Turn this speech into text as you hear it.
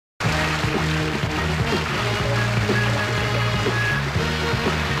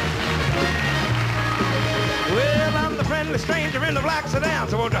black sedan,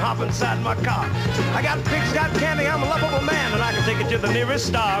 so won't you hop inside my car? I got pigs, got candy, I'm a lovable man, and I can take you to the nearest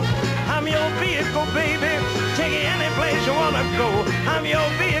star. I'm your vehicle, baby, take you any place you wanna go. I'm your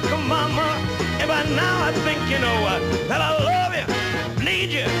vehicle, mama, and by now I think you know that I love you,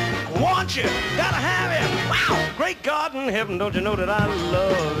 need you, want you, gotta have you. Wow! Great God in heaven, don't you know that I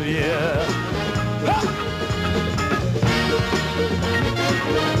love you? Huh!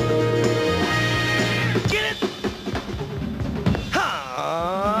 Get it?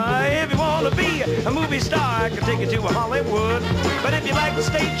 If you want to be a movie star, I can take you to a Hollywood. But if you like the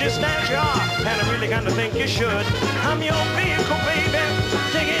stage, just as you are, and I really kind of think you should. I'm your vehicle, baby,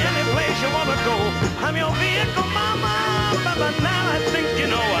 take you any place you want to go. I'm your vehicle, mama, but by now I think you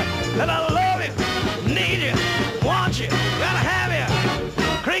know that I love you, need you, want you, gotta have you.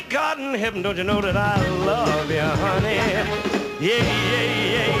 Great God in heaven, don't you know that I love you, honey? Yeah, yeah,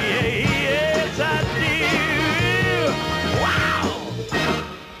 yeah, yeah, yes I do. Wow!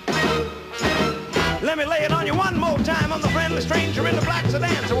 Let me lay it on you one more time. I'm the friendly stranger in the black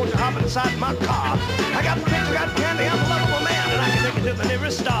sedan, so won't you hop inside my car? I got pigs, I got candy, I'm a lovable man, and I can take you to the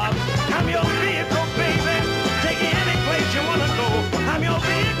nearest stop. I'm your vehicle, baby, take you any place you wanna go. I'm your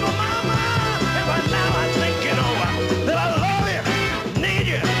vehicle, mama, and by now I think you know that I love you, need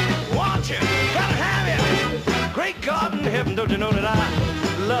you, want you, gotta have you. Great God in heaven, don't you know that I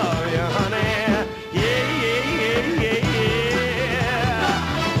love you, honey? Yeah, yeah, yeah, yeah,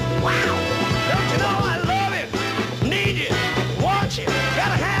 yeah. Wow! Don't you know I love you, need you, want you,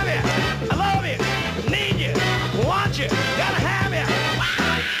 gotta have you. I love you, need you, want you, gotta have you.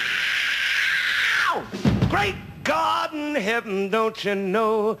 Wow! Great God in heaven, don't you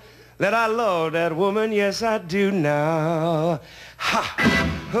know that I love that woman? Yes, I do now. Ha!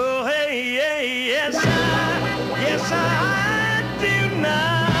 Oh, hey, hey, yes, I do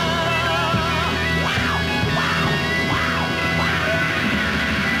now.